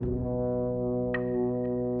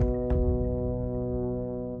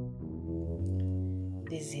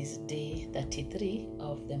is day 33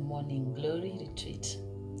 of the Morning Glory Retreat.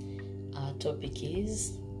 Our topic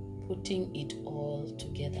is putting it all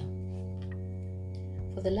together.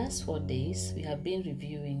 For the last 4 days, we have been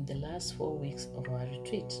reviewing the last 4 weeks of our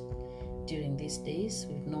retreat. During these days,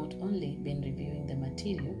 we've not only been reviewing the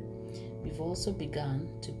material, we've also begun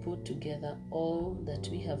to put together all that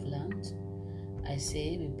we have learned. I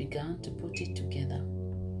say we began to put it together.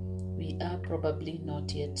 We are probably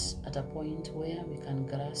not yet at a point where we can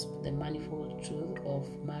grasp the manifold truth of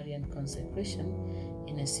Marian consecration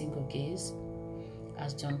in a single gaze.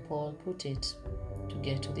 As John Paul put it, to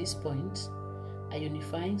get to this point, a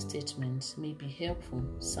unifying statement may be helpful,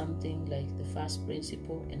 something like the first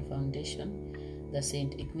principle and foundation that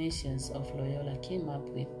St. Ignatius of Loyola came up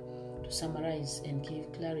with to summarize and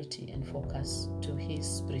give clarity and focus to his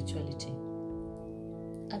spirituality.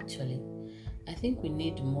 Actually, I think we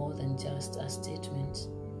need more than just a statement.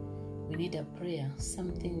 We need a prayer,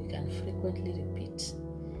 something we can frequently repeat,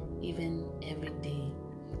 even every day,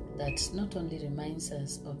 that not only reminds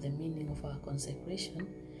us of the meaning of our consecration,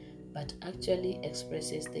 but actually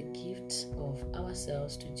expresses the gift of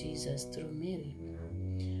ourselves to Jesus through Mary.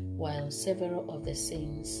 While several of the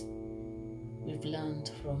saints we've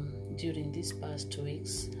learned from during these past 2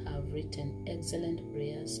 weeks have written excellent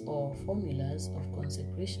prayers or formulas of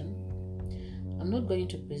consecration, I'm not going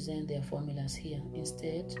to present their formulas here.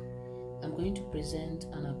 Instead, I'm going to present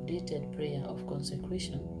an updated prayer of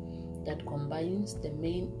consecration that combines the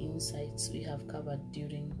main insights we have covered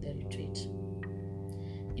during the retreat.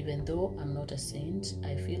 Even though I'm not a saint,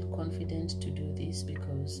 I feel confident to do this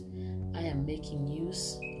because I am making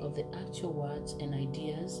use of the actual words and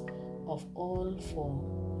ideas of all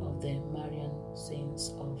 4 of the Marian saints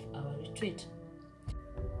of our retreat.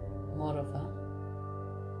 Moreover,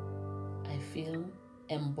 I feel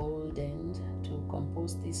emboldened to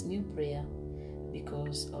compose this new prayer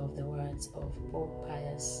because of the words of Pope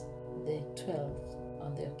Pius XII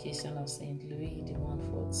on the occasion of St. Louis de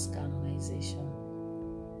Montfort's canonization.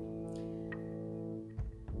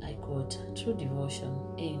 I quote, "True devotion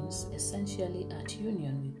aims essentially at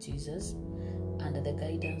union with Jesus under the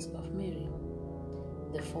guidance of Mary.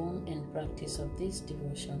 The form and practice of this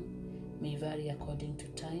devotion may vary according to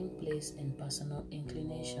time, place, and personal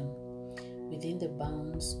inclination. Within the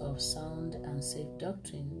bounds of sound and safe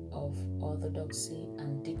doctrine of orthodoxy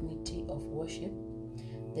and dignity of worship,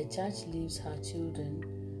 the Church leaves her children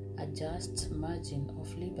a just margin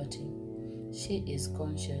of liberty. She is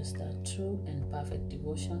conscious that true and perfect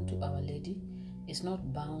devotion to Our Lady is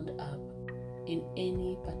not bound up in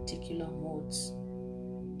any particular modes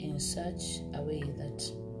in such a way that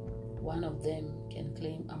one of them can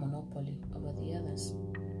claim a monopoly over the others."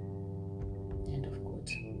 End of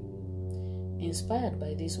quote. Inspired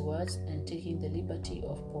by these words and taking the liberty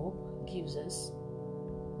of Pope gives us,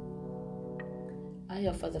 I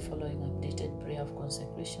offer the following updated prayer of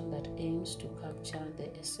consecration that aims to capture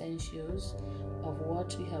the essentials of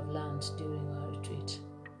what we have learned during our retreat.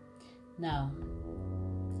 Now,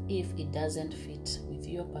 if it doesn't fit with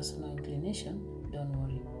your personal inclination, don't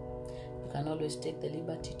worry. You can always take the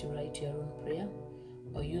liberty to write your own prayer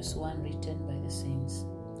or use one written by the saints.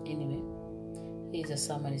 Anyway, here is a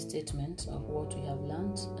summary statement of what we have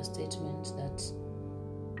learned, a statement that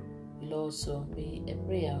will also be a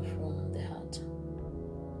prayer from the heart.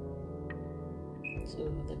 So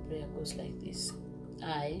the prayer goes like this.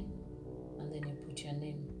 I, and then you put your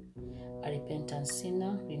name, a repentant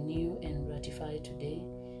sinner, renew and ratify today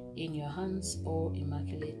in your hands, O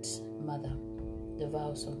Immaculate Mother, the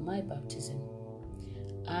vows of my baptism.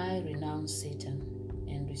 I renounce Satan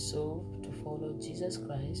and resolve to follow Jesus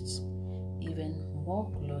Christ even more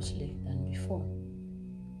closely than before.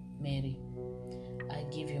 Mary, I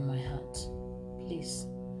give you my heart. Please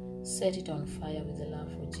set it on fire with the love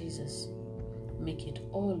for Jesus. Make it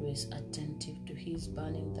always attentive to his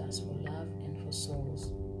burning thirst for love and for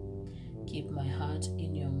souls. Keep my heart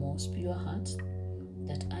in your most pure heart,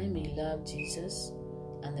 that I may love Jesus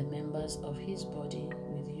and the members of his body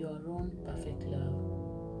with your own perfect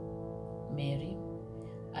love. Mary,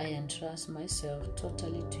 I entrust myself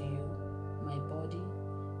totally to you, my body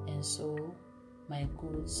and soul, my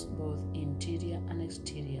goods, both interior and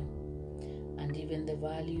exterior, and even the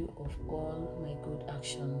value of all my good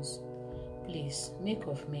actions. Please make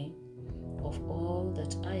of me, of all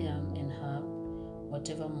that I am and have,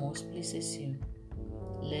 whatever most pleases you.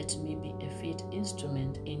 Let me be a fit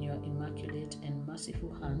instrument in your immaculate and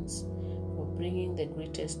merciful hands for bringing the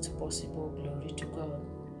greatest possible glory to God.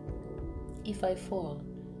 If I fall,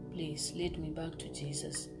 please lead me back to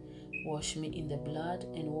Jesus. Wash me in the blood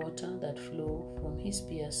and water that flow from his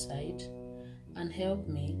pierced side, and help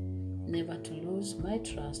me, never to lose my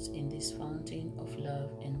trust in this fountain of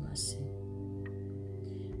love and mercy.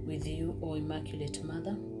 With you, O Immaculate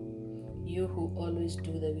Mother, you who always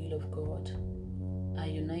do the will of God, I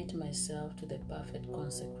unite myself to the perfect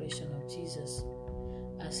consecration of Jesus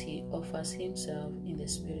as he offers himself in the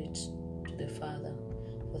Spirit to the Father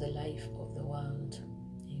for the life of the world.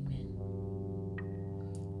 Amen.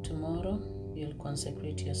 Tomorrow, you'll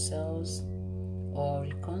consecrate yourselves or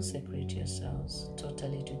reconsecrate yourselves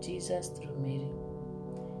totally to Jesus through Mary.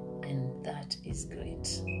 And that is great.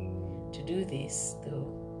 To do this,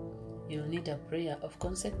 though, you'll need a prayer of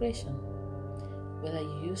consecration. Whether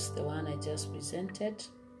you use the one I just presented,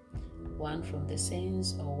 one from the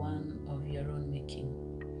saints, or one of your own making,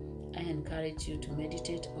 I encourage you to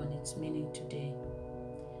meditate on its meaning today.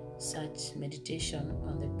 Such meditation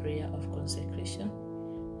on the prayer of consecration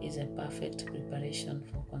is a perfect preparation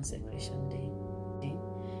for Consecration Day,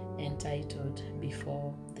 entitled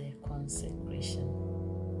Before the Consecration.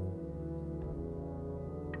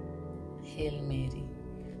 Hail Mary,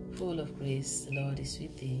 full of grace, the Lord is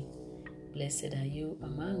with thee. Blessed are you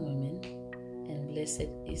among women, and blessed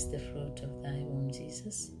is the fruit of thy womb,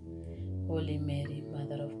 Jesus. Holy Mary,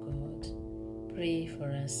 Mother of God, pray for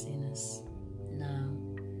us sinners, now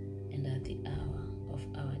and at the hour of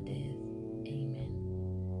our death.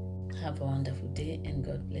 Amen. Have a wonderful day, and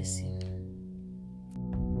God bless you.